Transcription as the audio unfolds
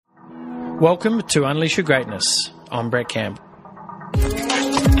Welcome to Unleash Your Greatness. I'm Brett Campbell.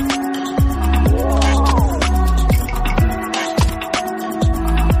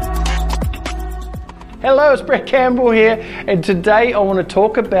 Hello, it's Brett Campbell here, and today I want to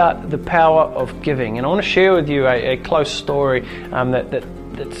talk about the power of giving, and I want to share with you a close story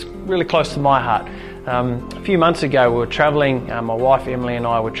that's really close to my heart. A few months ago we were travelling, my wife Emily and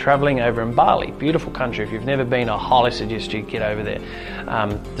I were travelling over in Bali, beautiful country. If you've never been, I highly suggest you get over there,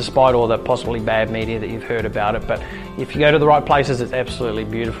 despite all the possibly bad media that you've heard about it. But if you go to the right places, it's absolutely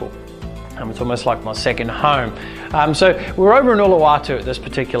beautiful. It's almost like my second home. So we're over in Uluwatu at this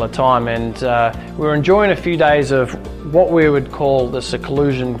particular time, and we're enjoying a few days of what we would call the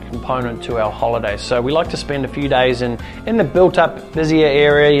seclusion component to our holidays. So we like to spend a few days in the built-up, busier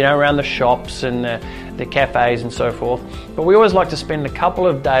area, you know, around the shops and the cafes and so forth. But we always like to spend a couple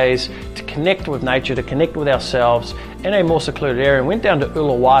of days to connect with nature, to connect with ourselves in a more secluded area. And went down to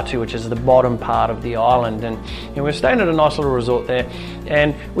Uluwatu, which is the bottom part of the island, and we're staying at a nice little resort there.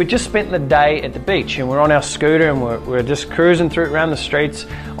 And we just spent the day at the beach, and we're on our scooter, and we're just cruising through around the streets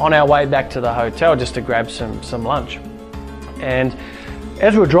on our way back to the hotel just to grab some lunch. And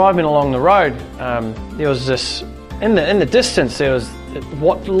as we're driving along the road, there was this, in the distance, there was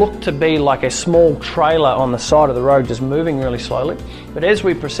what looked to be like a small trailer on the side of the road just moving really slowly. But as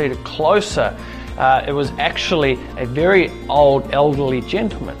we proceeded closer, it was actually a very old elderly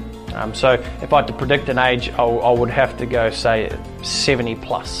gentleman. So if I had to predict an age, I would have to go say 70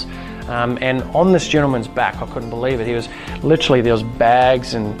 plus. And on this gentleman's back, I couldn't believe it, he was literally, there was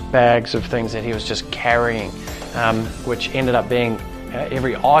bags and bags of things that he was just carrying, which ended up being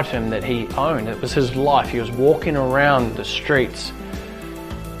every item that he owned. It was his life. He was walking around the streets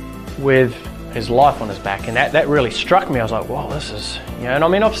with his life on his back, and that really struck me. I was like, wow, this is, you know, and I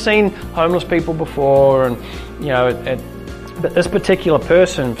mean, I've seen homeless people before, and you know, but this particular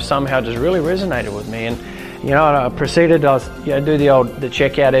person somehow just really resonated with me. And you know, I proceeded, I was, you know, do the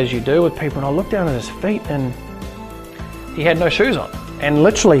checkout as you do with people, and I looked down at his feet, and he had no shoes on, and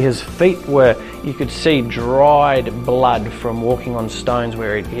literally his feet were, you could see dried blood from walking on stones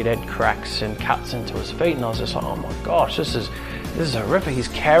where he'd had cracks and cuts into his feet. And I was just like, oh my gosh, this is horrific. He's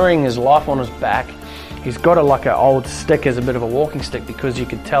carrying his life on his back. He's got like an old stick as a bit of a walking stick, because you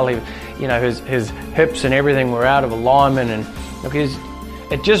could tell his hips and everything were out of alignment. And look,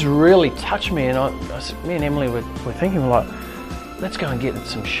 it just really touched me. And me and Emily were thinking, like, let's go and get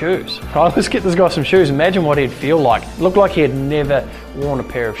some shoes. Right, let's get this guy some shoes. Imagine what he'd feel like. It looked like he had never worn a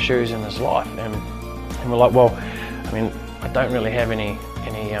pair of shoes in his life. And we're like, well, I mean, I don't really have any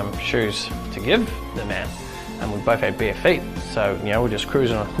shoes to give the man. And we both had bare feet. So, you know, we're just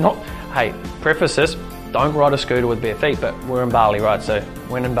cruising on. Hey, preface this, don't ride a scooter with bare feet, but we're in Bali, right? So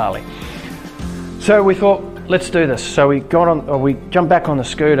we're in Bali. So we thought, let's do this. So we jumped back on the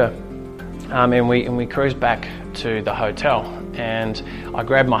scooter, and we cruised back to the hotel. And I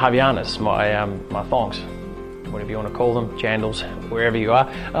grabbed my Havaianas, my thongs, whatever you want to call them, jandals, wherever you are.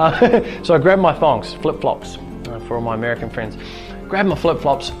 So I grabbed my thongs, flip-flops, for all my American friends. Grabbed my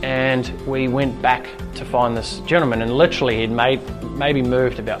flip-flops, and we went back to find this gentleman. And literally, he'd maybe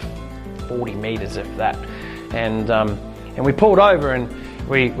moved about 40 meters, if that. And we pulled over, and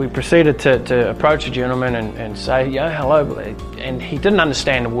we proceeded to approach the gentleman and say, yeah, hello. And he didn't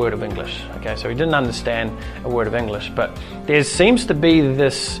understand a word of English. Okay, so he didn't understand a word of English, but there seems to be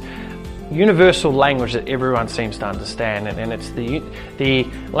this universal language that everyone seems to understand, and it's the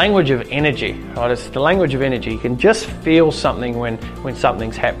language of energy, right? It's the language of energy. You can just feel something when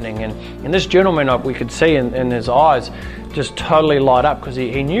something's happening, and this gentleman, we could see in his eyes just totally light up, because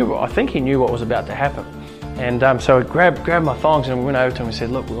he knew, I think he knew what was about to happen. And so I grabbed my thongs, and we went over to him and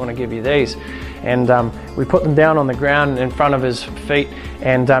said, look, we want to give you these. And we put them down on the ground in front of his feet,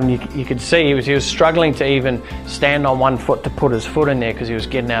 and you could see he was struggling to even stand on one foot to put his foot in there, because he was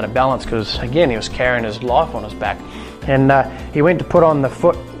getting out of balance, because again, he was carrying his life on his back. And he went to put on the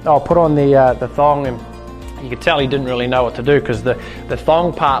thong, and you could tell he didn't really know what to do, because the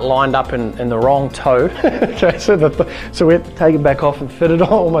thong part lined up in the wrong toe. Okay, so we had to take it back off and fit it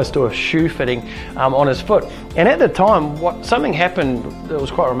almost to a shoe fitting on his foot. And at the time, something happened that was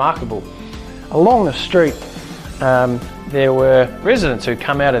quite remarkable. Along the street, there were residents who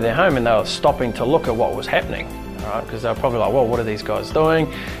come out of their home, and they were stopping to look at what was happening, right? Because they were probably like, well, what are these guys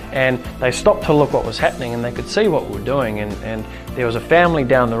doing? And they stopped to look what was happening, and they could see what we were doing. And there was a family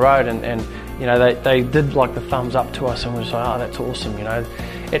down the road, and you know, they did like the thumbs up to us, and we were like, oh, that's awesome, you know.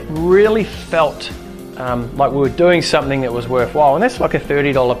 It really felt like we were doing something that was worthwhile, and that's like a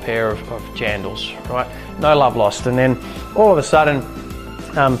 $30 pair of jandals, right? No love lost. And then all of a sudden,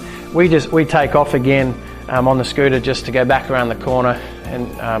 we take off again on the scooter just to go back around the corner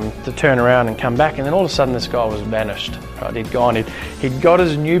and to turn around and come back, and then all of a sudden this guy was vanished. Right? He'd gone. He'd got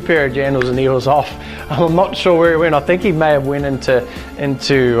his new pair of jandals and he was off. I'm not sure where he went. I think he may have went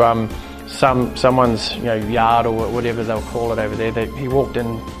into someone's yard or whatever they'll call it over there. He walked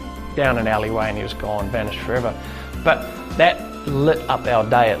in down an alleyway and he was gone, vanished forever. But that lit up our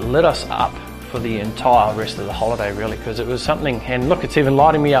day. It lit us up for the entire rest of the holiday, really, because it was something. And look, it's even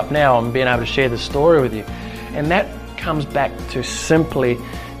lighting me up now. I'm being able to share the story with you, and that comes back to simply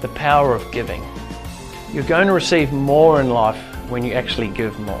the power of giving. You're going to receive more in life when you actually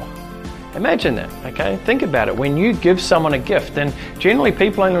give more. Imagine that, okay? Think about it. When you give someone a gift, and generally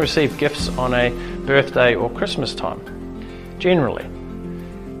people only receive gifts on a birthday or Christmas time, generally.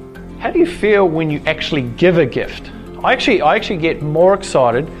 How do you feel when you actually give a gift? I actually get more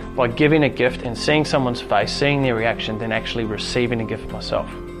excited by giving a gift and seeing someone's face, seeing their reaction, than actually receiving a gift myself.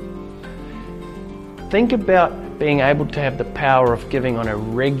 Think about being able to have the power of giving on a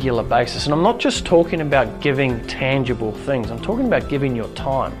regular basis. And I'm not just talking about giving tangible things. I'm talking about giving your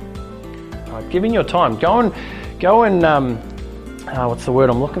time. Right, giving your time. Go and what's the word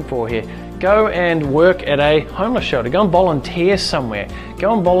I'm looking for here? Go and work at a homeless shelter. Go and volunteer somewhere.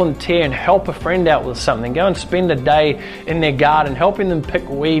 Go and volunteer and help a friend out with something. Go and spend a day in their garden helping them pick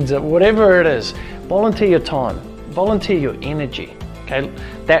weeds or whatever it is. Volunteer your time. Volunteer your energy. Okay?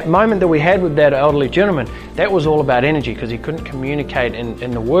 That moment that we had with that elderly gentleman, that was all about energy, because he couldn't communicate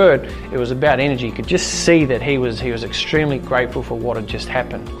in the word. It was about energy. You could just see that he was extremely grateful for what had just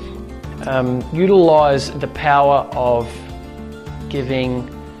happened. Utilize the power of giving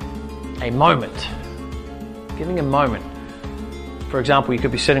a moment. Giving a moment. For example, you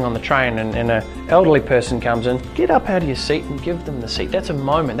could be sitting on the train and an elderly person comes in. Get up out of your seat and give them the seat. That's a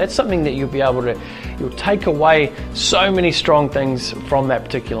moment. That's something that you'll take away so many strong things from that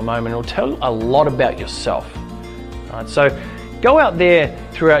particular moment. It'll tell a lot about yourself. Right, so go out there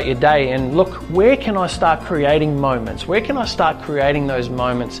throughout your day and look, where can I start creating moments? Where can I start creating those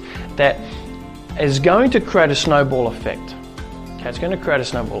moments that is going to create a snowball effect? Okay, it's going to create a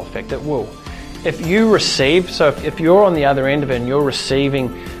snowball effect. It will. If you receive, so if you're on the other end of it and you're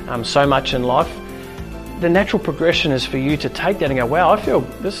receiving so much in life, the natural progression is for you to take that and go, wow, I feel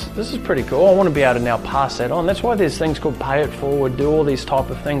this is pretty cool. I want to be able to now pass that on. That's why there's things called Pay It Forward, do all these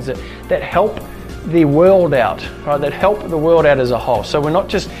type of things that help the world out, right? That help the world out as a whole. So we're not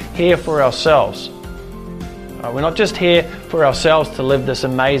just here for ourselves. Right? We're not just here for ourselves to live this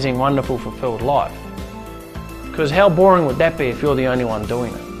amazing, wonderful, fulfilled life. Because how boring would that be if you're the only one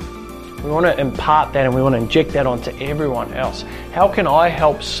doing it? We want to impart that and we want to inject that onto everyone else. How can I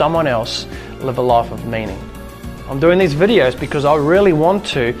help someone else live a life of meaning? I'm doing these videos because I really want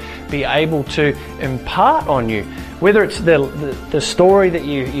to be able to impart on you. Whether it's the story that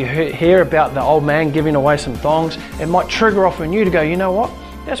you hear about the old man giving away some thongs, it might trigger off on you to go, you know what,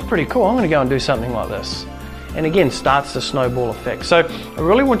 that's pretty cool, I'm going to go and do something like this. And again, starts the snowball effect. So I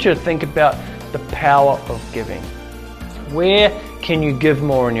really want you to think about the power of giving. Where can you give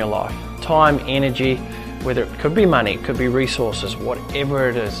more in your life? Time, energy, whether it could be money, it could be resources, whatever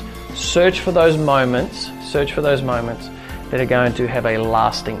it is. Search for those moments that are going to have a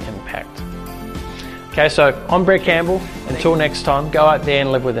lasting impact. Okay, so I'm Brett Campbell. Until next time, go out there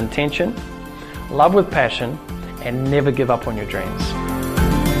and live with intention, love with passion, and never give up on your dreams.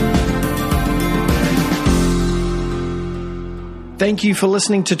 Thank you for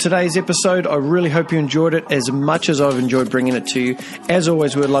listening to today's episode. I really hope you enjoyed it as much as I've enjoyed bringing it to you. As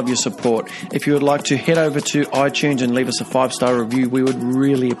always, we would love your support. If you would like to head over to iTunes and leave us a 5-star review, we would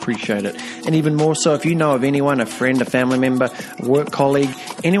really appreciate it. And even more so, if you know of anyone, a friend, a family member, a work colleague,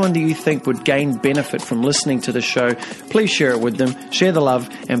 anyone that you think would gain benefit from listening to the show, please share it with them, share the love,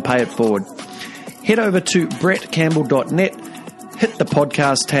 and pay it forward. Head over to brettcampbell.net, hit the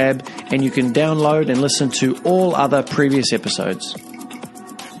podcast tab, and you can download and listen to all other previous episodes.